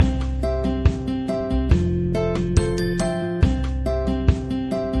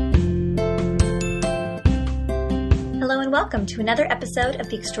welcome to another episode of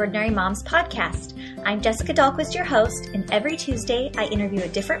the Extraordinary Moms Podcast. I'm Jessica Dahlquist, your host, and every Tuesday I interview a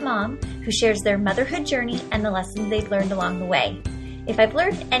different mom who shares their motherhood journey and the lessons they've learned along the way. If I've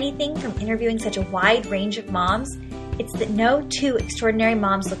learned anything from interviewing such a wide range of moms, it's that no two extraordinary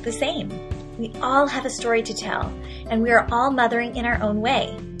moms look the same. We all have a story to tell, and we are all mothering in our own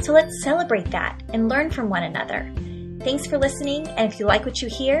way. So let's celebrate that and learn from one another. Thanks for listening, and if you like what you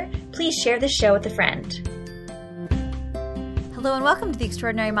hear, please share this show with a friend. Hello and welcome to the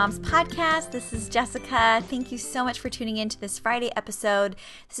Extraordinary Moms Podcast. This is Jessica. Thank you so much for tuning in to this Friday episode.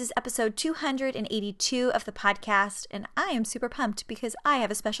 This is episode 282 of the podcast, and I am super pumped because I have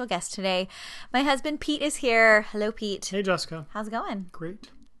a special guest today. My husband, Pete, is here. Hello, Pete. Hey, Jessica. How's it going?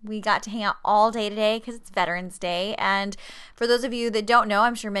 Great. We got to hang out all day today because it's Veterans Day. And for those of you that don't know,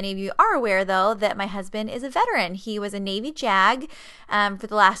 I'm sure many of you are aware, though, that my husband is a veteran. He was a Navy JAG for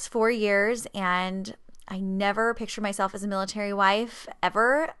the last 4 years, and I never pictured myself as a military wife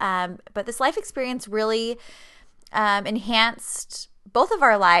ever, but this life experience really enhanced both of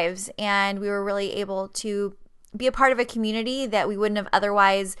our lives, and we were really able to be a part of a community that we wouldn't have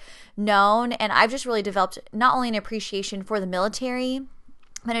otherwise known. And I've just really developed not only an appreciation for the military,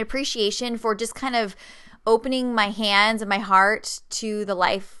 but an appreciation for just kind of opening my hands and my heart to the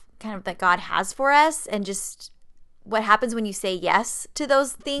life kind of that God has for us, and just what happens when you say yes to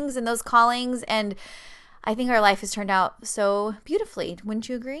those things and those callings. And I think our life has turned out so beautifully. Wouldn't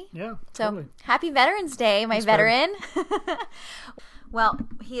you agree? Yeah, so totally. Happy Veterans Day, my Thanks, veteran. Well,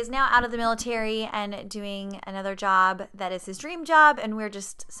 he is now out of the military and doing another job that is his dream job, and we're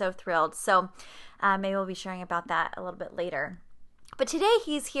just so thrilled. So maybe we'll be sharing about that a little bit later. But today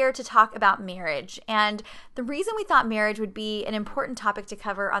he's here to talk about marriage. And the reason we thought marriage would be an important topic to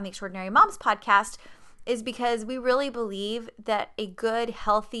cover on the Extraordinary Moms Podcast is because we really believe that a good,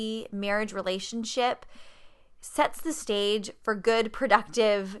 healthy marriage relationship sets the stage for good,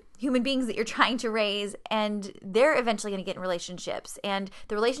 productive human beings that you're trying to raise, and they're eventually going to get in relationships. And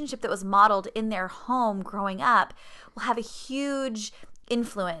the relationship that was modeled in their home growing up will have a huge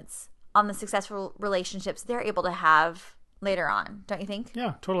influence on the successful relationships they're able to have later on. Don't you think?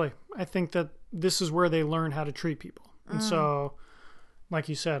 Yeah, totally. I think that this is where they learn how to treat people. And so, like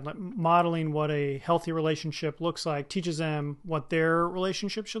you said, modeling what a healthy relationship looks like teaches them what their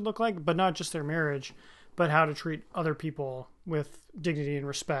relationship should look like, but not just their marriage, but how to treat other people with dignity and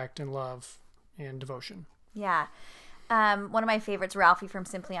respect and love and devotion. Yeah. One of my favorites, Ralphie from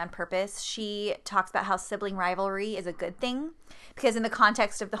Simply on Purpose, she talks about how sibling rivalry is a good thing because in the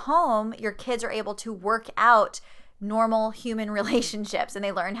context of the home, your kids are able to work out normal human relationships, and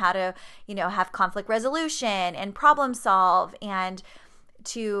they learn how to, have conflict resolution and problem solve, and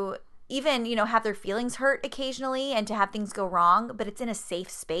to even, have their feelings hurt occasionally and to have things go wrong, but it's in a safe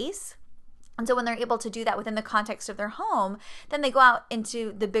space. And so when they're able to do that within the context of their home, then they go out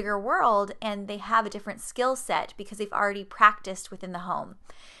into the bigger world and they have a different skill set because they've already practiced within the home.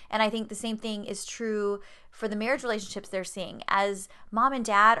 And I think the same thing is true for the marriage relationships they're seeing. As mom and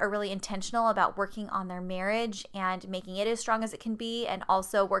dad are really intentional about working on their marriage and making it as strong as it can be, and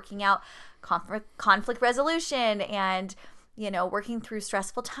also working out conflict resolution and, working through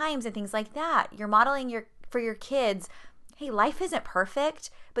stressful times and things like that, you're modeling for your kids, hey, life isn't perfect,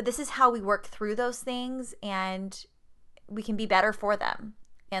 but this is how we work through those things, and we can be better for them.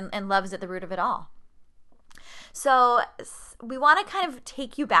 And love is at the root of it all. So we want to kind of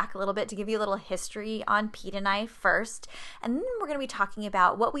take you back a little bit to give you a little history on Pete and I first. And then we're going to be talking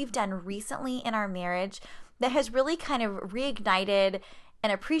about what we've done recently in our marriage that has really kind of reignited an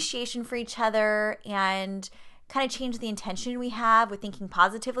appreciation for each other and kind of changed the intention we have with thinking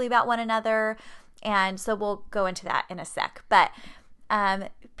positively about one another. And so we'll go into that in a sec. But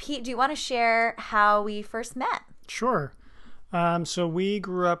Pete, do you want to share how we first met? Sure. So we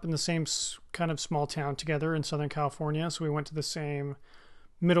grew up in the same kind of small town together in Southern California. So we went to the same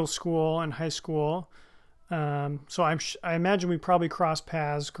middle school and high school. So I imagine we probably crossed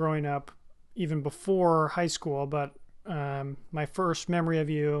paths growing up even before high school. But my first memory of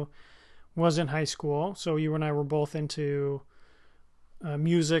you was in high school. So you and I were both into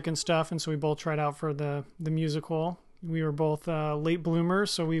music and stuff, and so we both tried out for the musical. We were both late bloomers,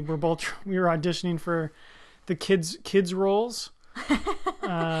 so we were auditioning for the kids roles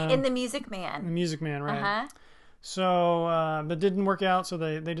in The Music Man. The Music Man, right? Uh-huh. So that didn't work out, so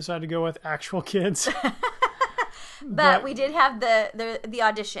they decided to go with actual kids. But we did have the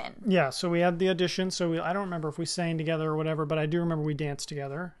audition. Yeah, so we had the audition. So I don't remember if we sang together or whatever, but I do remember we danced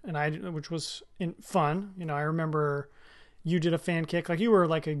together, which was fun. I remember you did a fan kick. Like, you were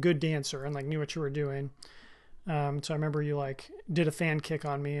like a good dancer and like knew what you were doing. So I remember you like did a fan kick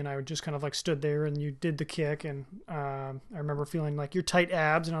on me, and I would just kind of like stood there, and you did the kick, and I remember feeling like your tight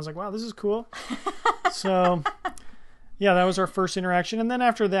abs, and I was like, wow, this is cool. So yeah, that was our first interaction, and then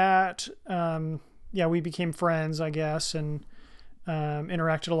after that, yeah, we became friends, I guess, and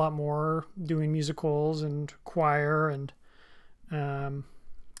interacted a lot more, doing musicals and choir and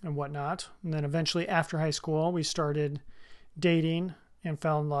whatnot. And then eventually, after high school, we started dating and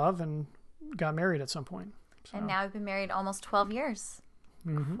fell in love and got married at some point. So. And now we've been married almost 12 years.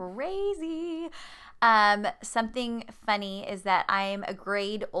 Mm-hmm. Crazy. Something funny is that I'm a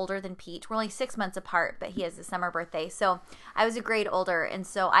grade older than Pete. We're only 6 months apart, but he has a summer birthday. So I was a grade older. And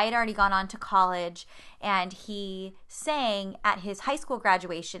so I had already gone on to college, and he sang at his high school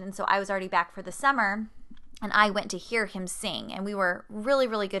graduation. And so I was already back for the summer, and I went to hear him sing. And we were really,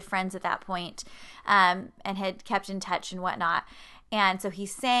 really good friends at that point, and had kept in touch and whatnot. And so he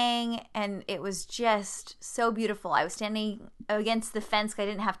sang, and it was just so beautiful. I was standing against the fence because I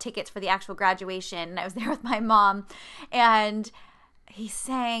didn't have tickets for the actual graduation, and I was there with my mom, and he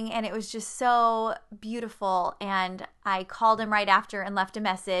sang, and it was just so beautiful. And I called him right after and left a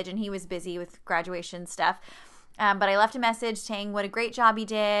message, and he was busy with graduation stuff. But I left a message saying what a great job he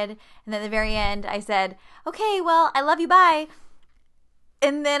did. And then at the very end, I said, okay, well, I love you, bye.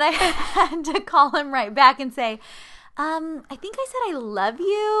 And then I had to call him right back and say, I think I said I love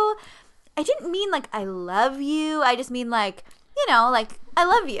you. I didn't mean like I love you. I just mean like, like I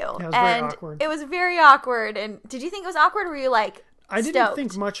love you. Yeah, it was very awkward. It was very awkward. And did you think it was awkward, or were you like I stoked? didn't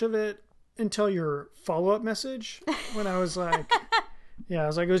think much of it until your follow-up message when I was like, yeah, I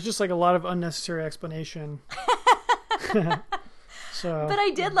was like, it was just like a lot of unnecessary explanation. So, but I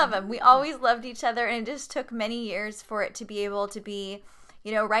did love him. We always loved each other, and it just took many years for it to be able to be,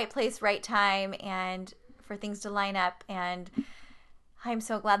 right place, right time, and for things to line up. And I'm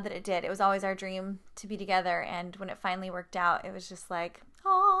so glad that it did. It was always our dream to be together, and when it finally worked out, it was just like,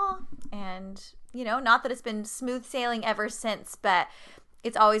 aw. And not that it's been smooth sailing ever since, but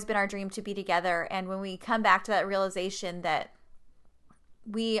it's always been our dream to be together. And when we come back to that realization that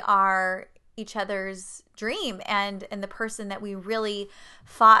we are each other's dream and the person that we really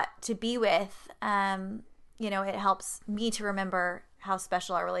fought to be with, it helps me to remember how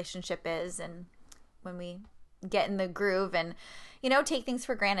special our relationship is, and when we get in the groove and, take things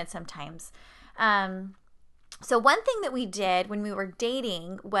for granted sometimes. So one thing that we did when we were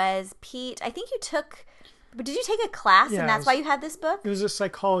dating was, Pete, I think did you take a class, and that's why you had this book? It was a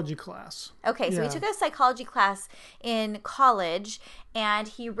psychology class. Okay, so we took a psychology class in college, and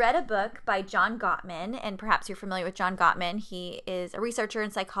he read a book by John Gottman, and perhaps you're familiar with John Gottman. He is a researcher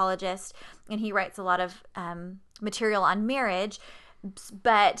and psychologist, and he writes a lot of material on marriage.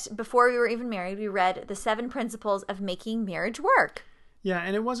 But before we were even married, we read The 7 Principles of Making Marriage Work. Yeah,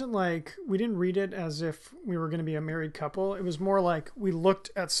 and it wasn't like, we didn't read it as if we were going to be a married couple. It was more like we looked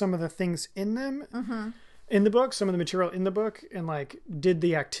at some of the things in them, in the book, some of the material in the book, and like did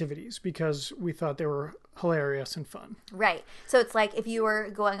the activities because we thought they were hilarious and fun. Right. So it's like if you were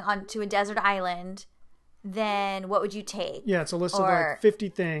going on to a desert island, then what would you take? Yeah, it's a list of like 50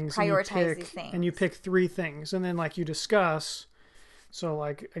 things. Prioritize these things. And you pick 3 things, and then like you discuss. So,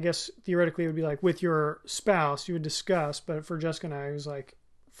 like, I guess theoretically it would be like with your spouse, you would discuss, but for Jessica and I, it was like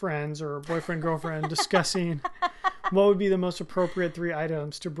friends or boyfriend, girlfriend discussing what would be the most appropriate 3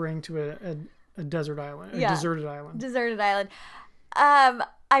 items to bring to a desert island, a deserted island. Deserted island. I'm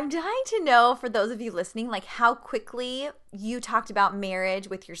dying to know, for those of you listening, like how quickly you talked about marriage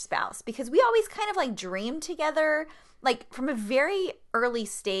with your spouse, because we always kind of like dreamed together, like from a very early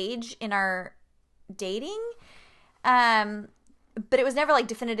stage in our dating. But it was never like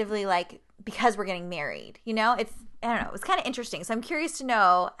definitively like because we're getting married, it's, I don't know, it was kind of interesting. So I'm curious to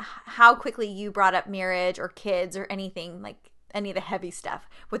know how quickly you brought up marriage or kids or anything, like any of the heavy stuff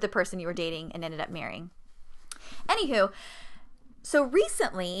with the person you were dating and ended up marrying. Anywho, so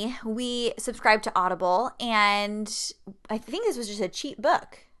recently we subscribed to Audible, and I think this was just a cheap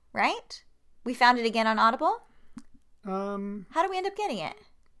book, right? We found it again on Audible. How did we end up getting it?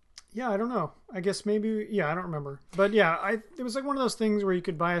 Yeah, I don't know. I guess maybe, I don't remember. But yeah, it was like one of those things where you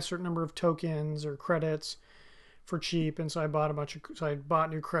could buy a certain number of tokens or credits for cheap. And so I bought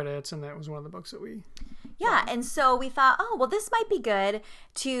new credits, and that was one of the books that we... Yeah, and so we thought, oh, well, this might be good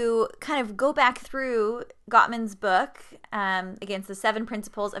to kind of go back through Gottman's book, against the 7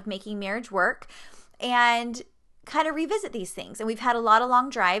 Principles of Making Marriage Work, and kind of revisit these things. And we've had a lot of long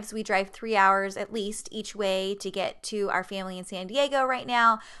drives. We drive 3 hours at least each way to get to our family in San Diego right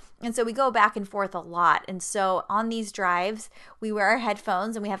now. And so we go back and forth a lot. And so on these drives, we wear our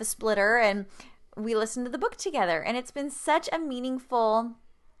headphones and we have a splitter and we listen to the book together. And it's been such a meaningful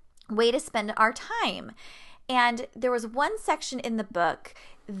way to spend our time. And there was one section in the book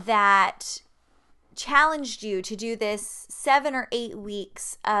that challenged you to do this 7 or 8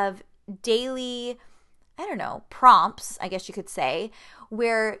 weeks of daily, I don't know, prompts, I guess you could say,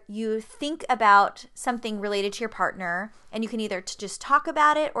 where you think about something related to your partner, and you can either just talk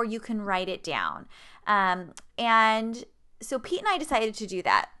about it or you can write it down. And so Pete and I decided to do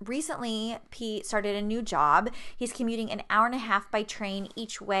that. Recently, Pete started a new job. He's commuting an hour and a half by train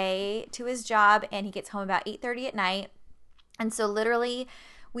each way to his job, and he gets home about 8:30 at night. And so literally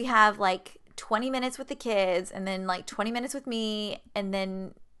we have like 20 minutes with the kids and then like 20 minutes with me, and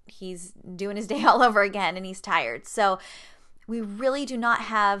then he's doing his day all over again and he's tired. So we really do not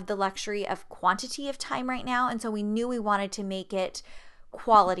have the luxury of quantity of time right now. And so we knew we wanted to make it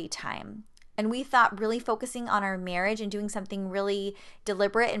quality time. And we thought really focusing on our marriage and doing something really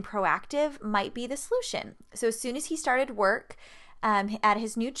deliberate and proactive might be the solution. So as soon as he started work at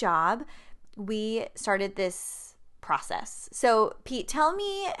his new job, we started this process. So Pete, tell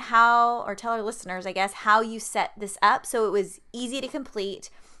me how, or tell our listeners, I guess, how you set this up so it was easy to complete,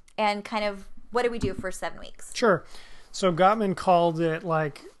 and kind of what did we do for 7 weeks? Sure. So Gottman called it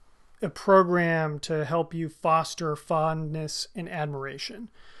like a program to help you foster fondness and admiration.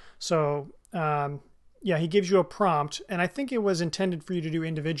 So he gives you a prompt, and I think it was intended for you to do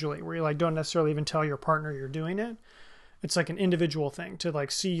individually, where you like don't necessarily even tell your partner you're doing it. It's like an individual thing to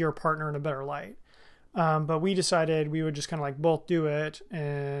like see your partner in a better light. But we decided we would just kind of like both do it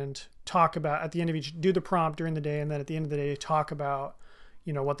and talk about at the end of each, do the prompt during the day, and then at the end of the day talk about,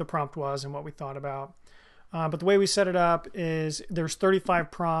 what the prompt was and what we thought about. But the way we set it up is there's 35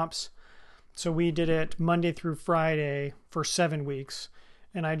 prompts. So we did it Monday through Friday for 7 weeks.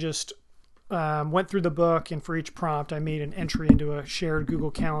 And I just went through the book, and for each prompt, I made an entry into a shared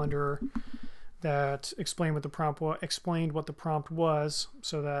Google Calendar that explained what the prompt was,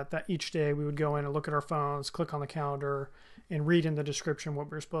 so that each day we would go in and look at our phones, click on the calendar, and read in the description what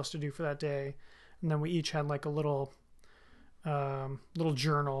we were supposed to do for that day. And then we each had like a little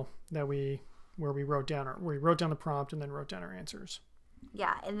journal where we wrote down the prompt and then wrote down our answers.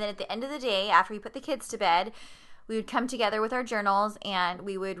 Yeah, and then at the end of the day, after we put the kids to bed, we would come together with our journals and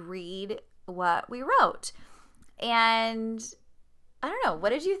we would read what we wrote. And I don't know, what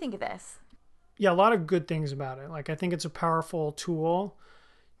did you think of this? Yeah, a lot of good things about it. Like, I think it's a powerful tool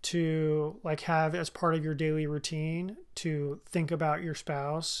to like have as part of your daily routine to think about your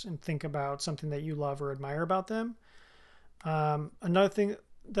spouse and think about something that you love or admire about them. Another thing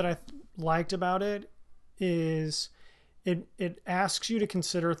that I liked about it is it asks you to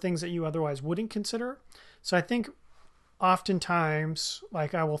consider things that you otherwise wouldn't consider. So I think oftentimes,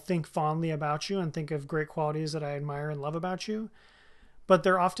 like, I will think fondly about you and think of great qualities that I admire and love about you, but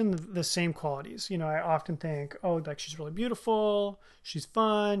they're often the same qualities. I often think, oh, like, she's really beautiful, she's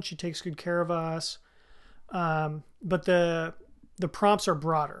fun, she takes good care of us. But the prompts are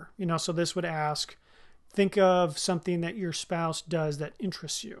broader, so this would ask, think of something that your spouse does that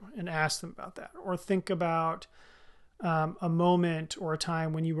interests you and ask them about that. Or think about a moment or a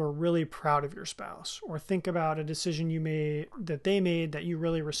time when you were really proud of your spouse, or think about a decision they made that you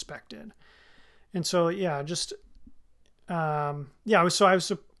really respected. And so, I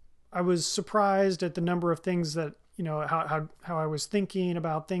was surprised at the number of things that, how I was thinking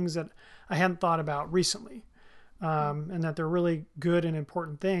about things that I hadn't thought about recently, and that they're really good and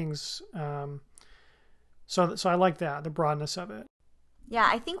important things. So I like that, the broadness of it. Yeah,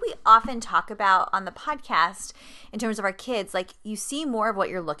 I think we often talk about on the podcast in terms of our kids, like, you see more of what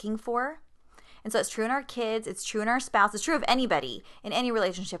you're looking for. And so it's true in our kids, it's true in our spouse, it's true of anybody in any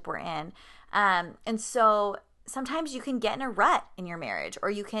relationship we're in. And so sometimes you can get in a rut in your marriage, or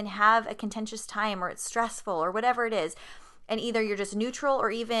you can have a contentious time, or it's stressful, or whatever it is. And either you're just neutral, or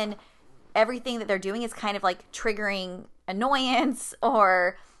even everything that they're doing is kind of like triggering annoyance,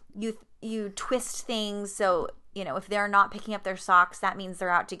 or you twist things. So, if they're not picking up their socks, that means they're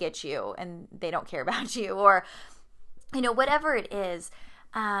out to get you and they don't care about you, or, whatever it is.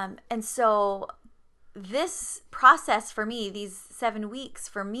 And so this process for me, these 7 weeks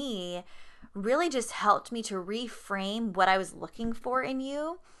for me, really just helped me to reframe what I was looking for in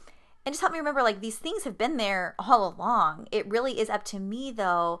you, and just helped me remember, like, these things have been there all along. It really is up to me,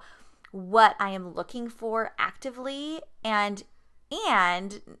 though, what I am looking for actively, and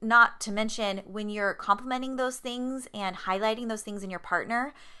not to mention, when you're complimenting those things and highlighting those things in your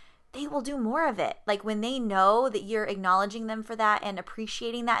partner, they will do more of it. Like, when they know that you're acknowledging them for that and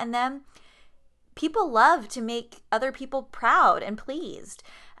appreciating that in them, people love to make other people proud and pleased,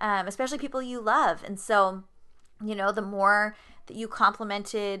 especially people you love. And so, the more that you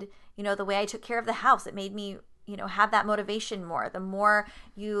complimented, the way I took care of the house, it made me, have that motivation more. The more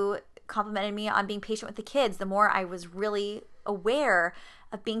you complimented me on being patient with the kids, the more I was really aware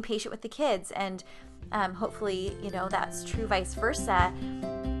of being patient with the kids. And hopefully, that's true vice versa.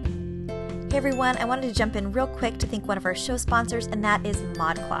 Hey everyone, I wanted to jump in real quick to thank one of our show sponsors, and that is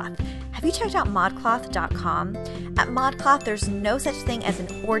ModCloth. Have you checked out modcloth.com? At ModCloth, there's no such thing as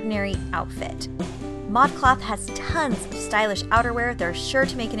an ordinary outfit. ModCloth has tons of stylish outerwear. They're sure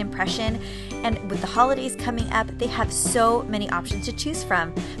to make an impression. And with the holidays coming up, they have so many options to choose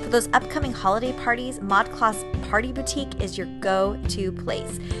from. For those upcoming holiday parties, ModCloth's Party Boutique is your go-to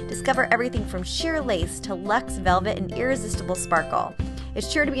place. Discover everything from sheer lace to luxe velvet and irresistible sparkle. It's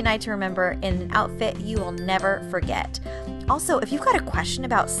sure to be a night to remember in an outfit you will never forget. Also, if you've got a question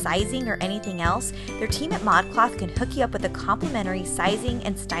about sizing or anything else, their team at ModCloth can hook you up with a complimentary sizing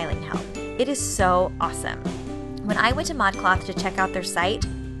and styling help. It is so awesome. When I went to ModCloth to check out their site,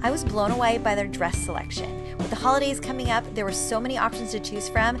 I was blown away by their dress selection. With the holidays coming up, there were so many options to choose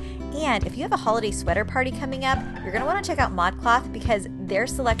from. And if you have a holiday sweater party coming up, you're going to want to check out ModCloth because their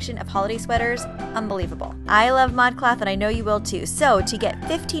selection of holiday sweaters, unbelievable. I love ModCloth and I know you will too. So to get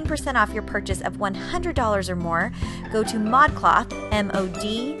 15% off your purchase of $100 or more, go to ModCloth,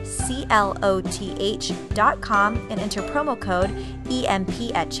 ModCloth.com and enter promo code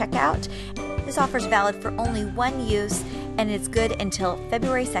EMP at checkout. This offer is valid for only one use and it's good until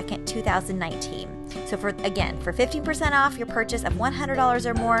February 2nd, 2019. So for 15% off your purchase of $100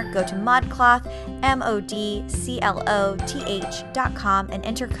 or more, go to ModCloth, ModCloth.com and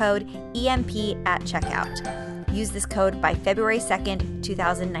enter code EMP at checkout. Use this code by February 2nd,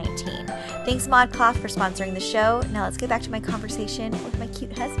 2019. Thanks ModCloth for sponsoring the show. Now let's get back to my conversation with my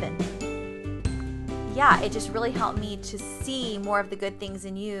cute husband. Yeah, it just really helped me to see more of the good things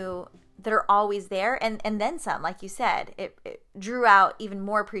in you that are always there and then some. Like you said, it drew out even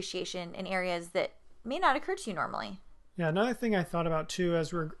more appreciation in areas that may not occur to you normally. Yeah, another thing I thought about too,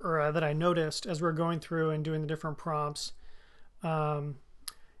 that I noticed as we're going through and doing the different prompts, there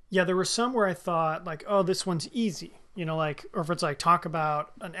were some where I thought like, oh, this one's easy, or if it's like talk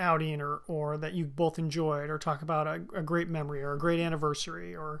about an outing or that you both enjoyed, or talk about a great memory or a great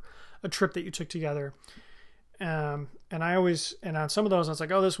anniversary or a trip that you took together. And on some of those, I was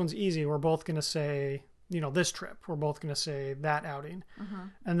like, oh, this one's easy. We're both going to say, this trip. We're both going to say that outing. Mm-hmm.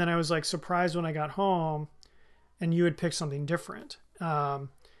 And then I was like surprised when I got home and you had picked something different. And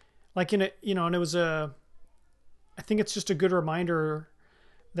it was I think it's just a good reminder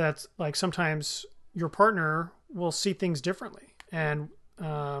that like sometimes your partner will see things differently and,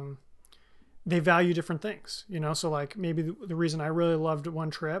 they value different things, so like maybe the reason I really loved one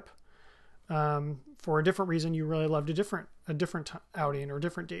trip, for a different reason, you really loved a different outing or a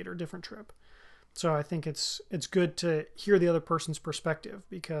different date or a different trip. So I think it's good to hear the other person's perspective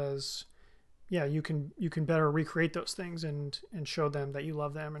because, you can better recreate those things and show them that you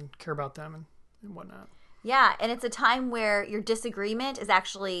love them and care about them and whatnot. Yeah, and it's a time where your disagreement is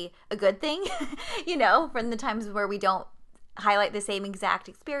actually a good thing, from the times where we don't highlight the same exact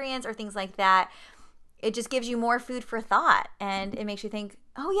experience or things like that. It just gives you more food for thought and it makes you think,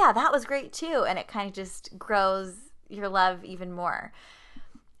 oh yeah, that was great too. And it kind of just grows your love even more.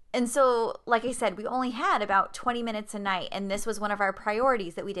 And so, like I said, we only had about 20 minutes a night. And this was one of our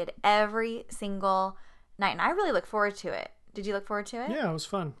priorities that we did every single night. And I really look forward to it. Did you look forward to it? Yeah, it was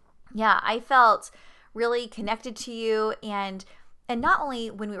fun. Yeah, I felt really connected to you. And not only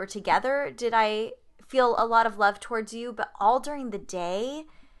when we were together did I feel a lot of love towards you, but all during the day.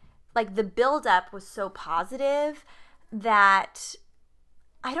 Like the buildup was so positive that,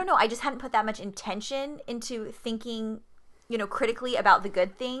 I don't know, I just hadn't put that much intention into thinking, critically about the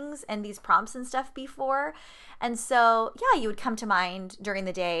good things and these prompts and stuff before. And so, you would come to mind during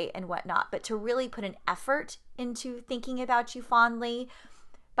the day and whatnot, but to really put an effort into thinking about you fondly,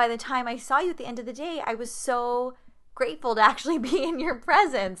 by the time I saw you at the end of the day, I was so grateful to actually be in your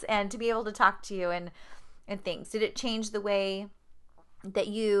presence and to be able to talk to you and things. Did it change the way that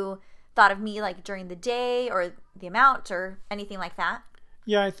you thought of me like during the day or the amount or anything like that?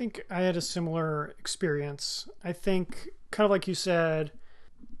 Yeah, I think I had a similar experience. I think kind of like you said,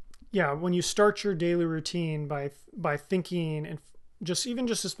 when you start your daily routine by thinking and just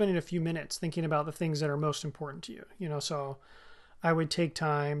spending a few minutes thinking about the things that are most important to you, so I would take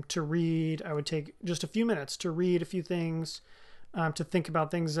time to read. I would take just a few minutes to read a few things, to think about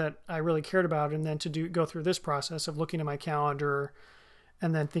things that I really cared about, and then to go through this process of looking at my calendar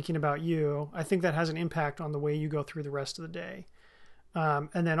and then thinking about you. I think that has an impact on the way you go through the rest of the day.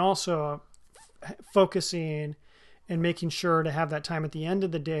 And then also focusing and making sure to have that time at the end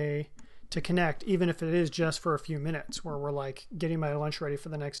of the day to connect, even if it is just for a few minutes where we're like getting my lunch ready for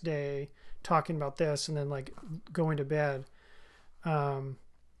the next day, talking about this, and then like going to bed.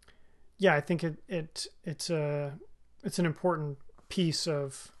 yeah, I think it's an important piece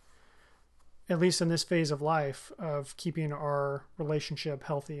of, at least in this phase of life, of keeping our relationship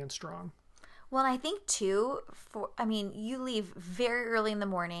healthy and strong. Well, I think too, you leave very early in the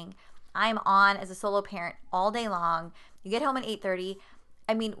morning. I'm on as a solo parent all day long. You get home at 8:30.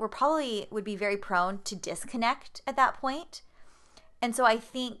 We're probably would be very prone to disconnect at that point. And so I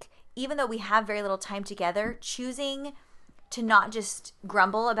think even though we have very little time together, choosing to not just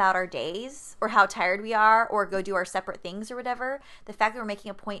grumble about our days or how tired we are or go do our separate things or whatever, the fact that we're making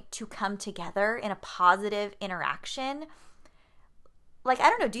a point to come together in a positive interaction. Like, I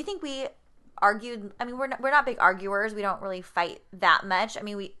don't know, do you think we argued? We're not big arguers. We don't really fight that much.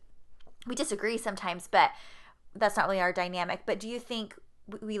 We disagree sometimes, but that's not really our dynamic. But do you think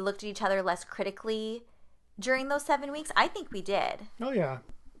we looked at each other less critically during those 7 weeks? I think we did. Oh yeah.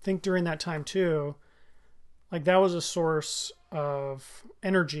 I think during that time too, like that was a source of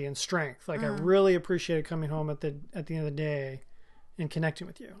energy and strength. Like I really appreciated coming home at the end of the day and connecting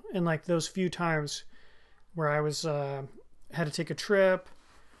with you. And like those few times where I was had to take a trip,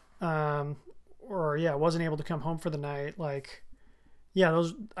 wasn't able to come home for the night. Like, yeah,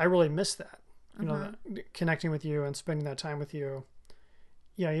 those I really missed that. Connecting with you and spending that time with you.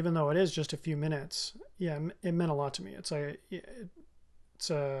 Yeah, even though it is just a few minutes, yeah, it meant a lot to me.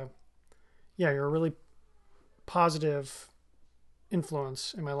 You're a really positive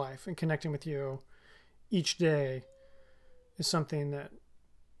influence in my life, and connecting with you each day is something that,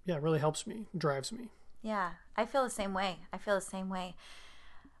 yeah, really helps me, drives me. Yeah, I feel the same way.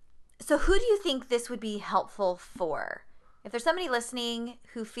 So who do you think this would be helpful for? If there's somebody listening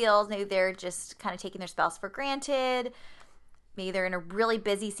who feels maybe they're just kind of taking their spouse for granted, maybe they're in a really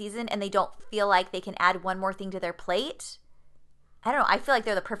busy season and they don't feel like they can add one more thing to their plate, I don't know. I feel like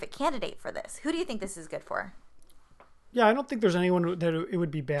they're the perfect candidate for this. Who do you think this is good for? Yeah, I don't think there's anyone that it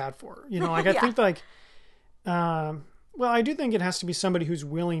would be bad for. I think I do think it has to be somebody who's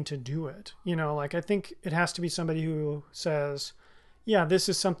willing to do it. I think it has to be somebody who says, yeah, this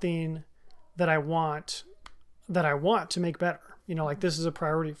is something that I want to make better. This is a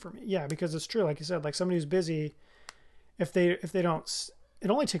priority for me. Yeah, because it's true. Like you said, like somebody who's busy, if they don't, it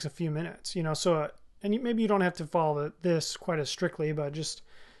only takes a few minutes, and maybe you don't have to follow this quite as strictly, but just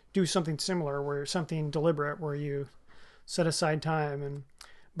do something similar where something deliberate where you set aside time.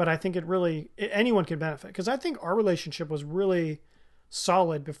 But I think anyone could benefit, because I think our relationship was really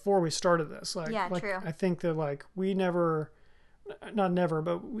solid before we started this. True. I think that we not never,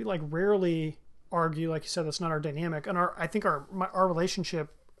 but we rarely argue. Like you said, that's not our dynamic. And I think our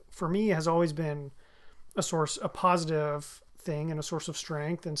relationship for me has always been a positive thing and a source of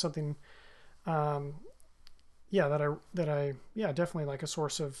strength and something, that I definitely like a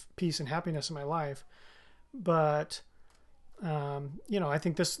source of peace and happiness in my life. But, I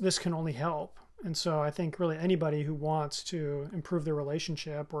think this can only help. And so I think really anybody who wants to improve their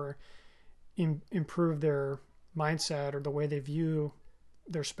relationship or improve their mindset or the way they view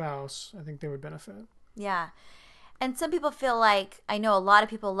their spouse, I think they would benefit. Yeah. And some people feel like, I know a lot of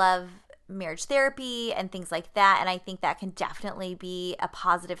people love marriage therapy and things like that, and I think that can definitely be a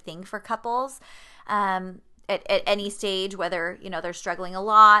positive thing for couples at any stage, whether they're struggling a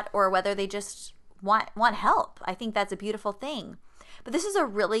lot or whether they just want help. I think that's a beautiful thing. But this is a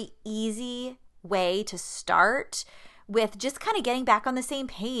really easy way to start with just kind of getting back on the same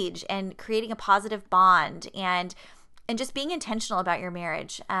page and creating a positive bond and just being intentional about your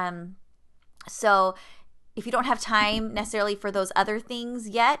marriage. So if you don't have time necessarily for those other things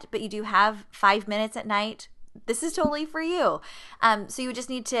yet, but you do have 5 minutes at night, this is totally for you. So you just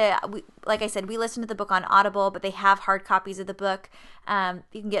need to, like I said, we listened to the book on Audible, but they have hard copies of the book.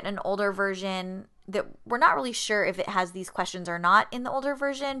 You can get an older version that we're not really sure if it has these questions or not in the older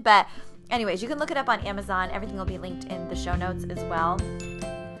version. But anyways, you can look it up on Amazon. Everything will be linked in the show notes as well.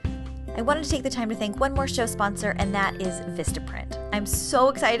 I wanted to take the time to thank one more show sponsor, and that is Vistaprint. I'm so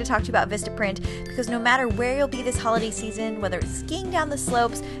excited to talk to you about Vistaprint because no matter where you'll be this holiday season, whether it's skiing down the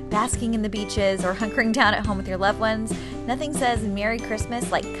slopes, basking in the beaches, or hunkering down at home with your loved ones, nothing says Merry Christmas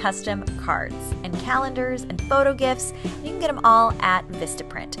like custom cards and calendars and photo gifts. You can get them all at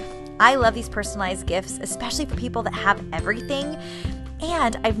Vistaprint. I love these personalized gifts, especially for people that have everything.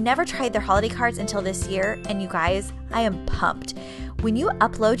 And I've never tried their holiday cards until this year, and you guys, I am pumped. When you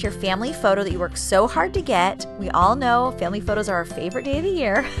upload your family photo that you work so hard to get, we all know family photos are our favorite day of the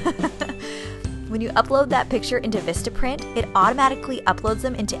year. When you upload that picture into Vistaprint, it automatically uploads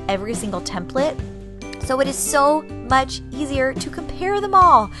them into every single template. So it is so much easier to compare them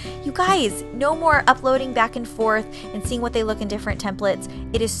all. You guys, no more uploading back and forth and seeing what they look in different templates.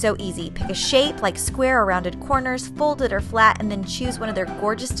 It is so easy. Pick a shape like square or rounded corners, folded or flat, and then choose one of their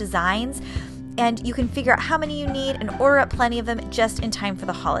gorgeous designs. And you can figure out how many you need and order up plenty of them just in time for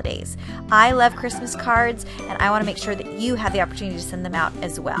the holidays. I love Christmas cards, and I want to make sure that you have the opportunity to send them out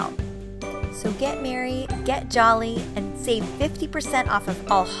as well. So get merry, get jolly, and save 50% off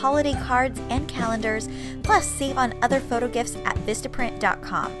of all holiday cards and calendars, plus save on other photo gifts at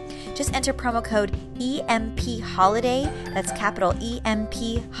Vistaprint.com. Just enter promo code EMPHoliday, that's capital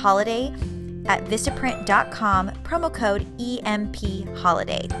EMP Holiday, at Vistaprint.com, promo code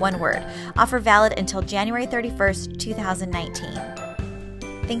EMPHoliday, one word. Offer valid until January 31st, 2019.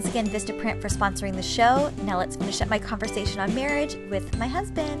 Thanks again, Vistaprint, for sponsoring the show. Now let's finish up my conversation on marriage with my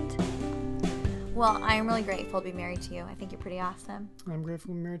husband. Well, I'm really grateful to be married to you. I think you're pretty awesome. I'm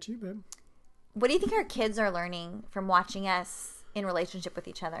grateful to be married to you, babe. What do you think our kids are learning from watching us in relationship with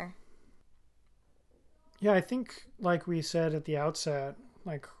each other? Yeah, I think, like we said at the outset,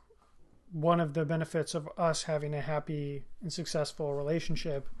 like one of the benefits of us having a happy and successful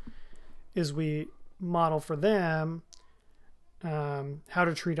relationship is we model for them how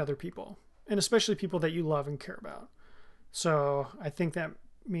to treat other people, and especially people that you love and care about. So I think that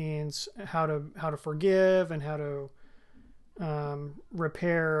means how to forgive and how to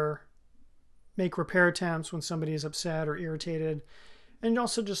make repair attempts when somebody is upset or irritated, and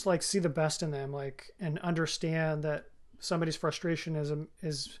also just like see the best in them, like, and understand that somebody's frustration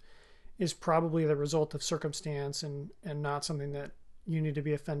is probably the result of circumstance and not something that you need to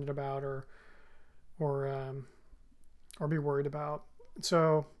be offended about or be worried about.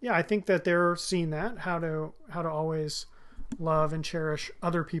 So yeah, I think that they're seeing that, how to always love and cherish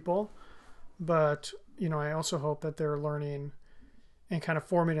other people. But, you know, I also hope that they're learning and kind of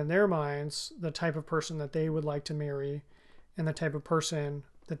forming in their minds the type of person that they would like to marry and the type of person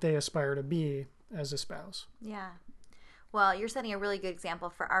that they aspire to be as a spouse. Yeah. Well, you're setting a really good example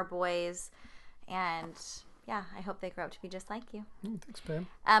for our boys, and yeah, I hope they grow up to be just like you. Thanks, babe.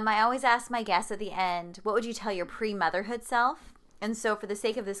 I always ask my guests at the end, what would you tell your pre-motherhood self? And so for the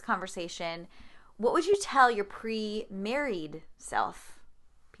sake of this conversation, what would you tell your pre-married self,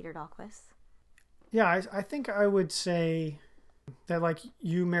 Peter Dahlquist? Yeah, I think I would say that, like,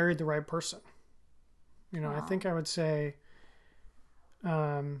 you married the right person. You know, I think I would say,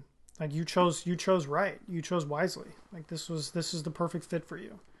 like, you chose right. You chose wisely. Like, this is the perfect fit for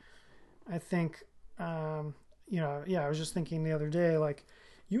you. I think, you know, yeah, I was just thinking the other day, like,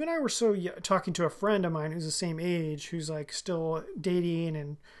 you and I were talking to a friend of mine who's the same age, who's like still dating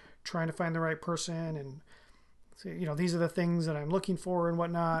and trying to find the right person, and say, you know, these are the things that I'm looking for and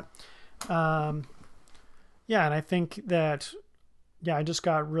whatnot. Yeah, and I think that, yeah, I just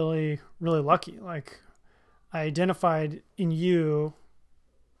got really, really lucky. Like, I identified in you,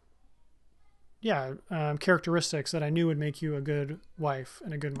 characteristics that I knew would make you a good wife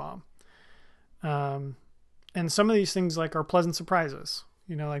and a good mom. And some of these things, like, are pleasant surprises.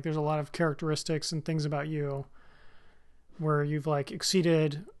 You know, like, there's a lot of characteristics and things about you where you've, like,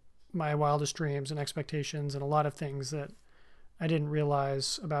 exceeded my wildest dreams and expectations, and a lot of things that I didn't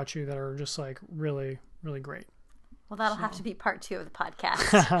realize about you that are just, like, really, really great. Well, that'll have to be part 2 of the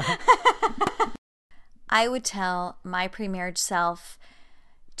podcast. I would tell my pre-marriage self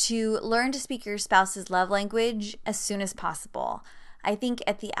to learn to speak your spouse's love language as soon as possible. I think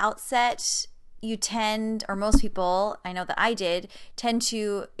at the outset, you tend, or most people, I know that I did, tend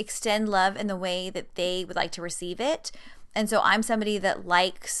to extend love in the way that they would like to receive it. And so I'm somebody that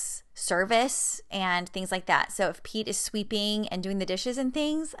likes service and things like that. So if Pete is sweeping and doing the dishes and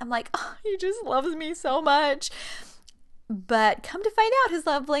things, I'm like, oh, he just loves me so much. But come to find out, his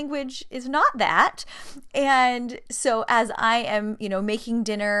love language is not that. And so as I am, you know, making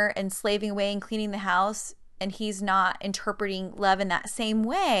dinner and slaving away and cleaning the house, and he's not interpreting love in that same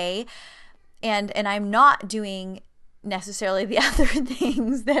way, and I'm not doing necessarily the other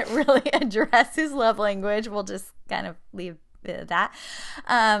things that really address his love language, we'll just kind of leave it at that.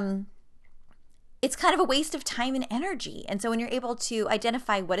 It's kind of a waste of time and energy. And so when you're able to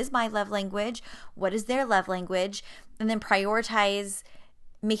identify what is my love language, what is their love language, and then prioritize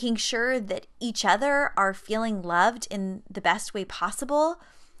making sure that each other are feeling loved in the best way possible,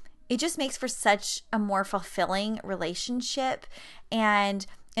 it just makes for such a more fulfilling relationship. And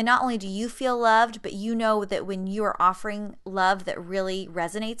not only do you feel loved, but you know that when you are offering love that really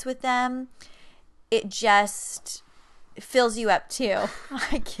resonates with them, it just fills you up too.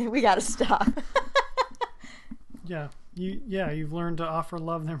 We got to stop. You've learned to offer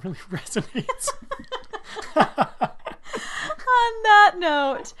love that really resonates. On that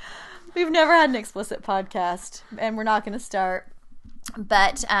note, We've never had an explicit podcast, and we're not going to start.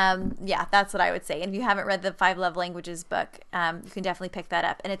 But yeah, that's what I would say. And if you haven't read the 5 Love Languages book, you can definitely pick that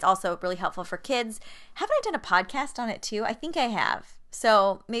up. And it's also really helpful for kids. Haven't I done a podcast on it too? I think I have.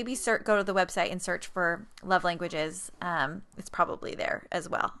 So maybe go to the website and search for Love Languages. It's probably there as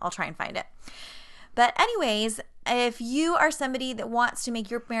well. I'll try and find it. But anyways, if you are somebody that wants to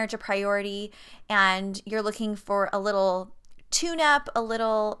make your marriage a priority and you're looking for a little tune-up, a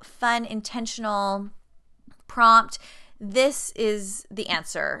little fun, intentional prompt, this is the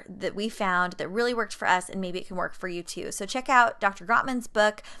answer that we found that really worked for us, and maybe it can work for you too. So check out Dr. Gottman's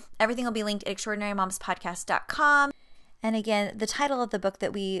book. Everything will be linked at extraordinarymomspodcast.com. And again, the title of the book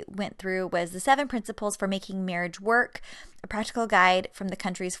that we went through was The 7 Principles for Making Marriage Work, a practical guide from the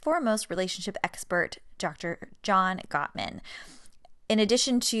country's foremost relationship expert, Dr. John Gottman. In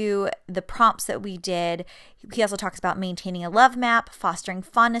addition to the prompts that we did, he also talks about maintaining a love map, fostering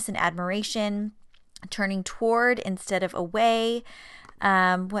fondness and admiration, turning toward instead of away.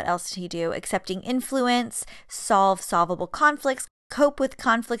 What else did he do? Accepting influence, solve solvable conflicts, cope with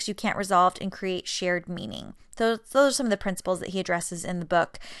conflicts you can't resolve, and create shared meaning. Those are some of the principles that he addresses in the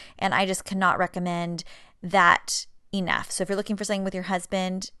book, and I just cannot recommend that enough. So if you're looking for something with your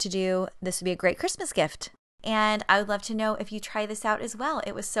husband to do, this would be a great Christmas gift. And I would love to know if you try this out as well.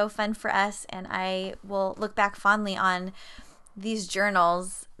 It was so fun for us, and I will look back fondly on these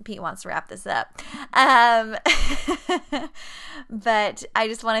journals. Pete wants to wrap this up. But I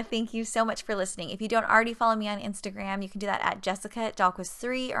just want to thank you so much for listening. If you don't already follow me on Instagram, you can do that at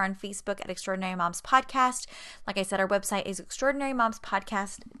Jessica.Dahlquist3 or on Facebook at Extraordinary Moms Podcast. Like I said, our website is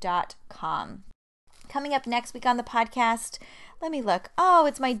extraordinarymomspodcast.com. Coming up next week on the podcast, let me look. Oh,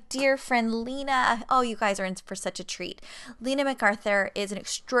 it's my dear friend Lena. Oh, you guys are in for such a treat. Lena MacArthur is an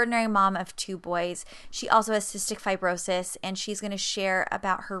extraordinary mom of 2 boys. She also has cystic fibrosis, and she's going to share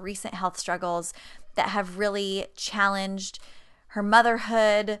about her recent health struggles that have really challenged her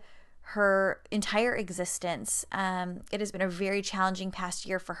motherhood, her entire existence. It has been a very challenging past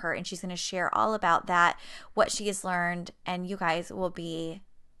year for her, and she's going to share all about that, what she has learned, and you guys will be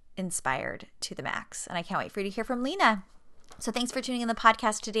inspired to the max. And I can't wait for you to hear from Lena. So thanks for tuning in the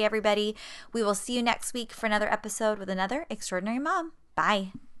podcast today, everybody. We will see you next week for another episode with another extraordinary mom.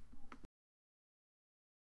 Bye.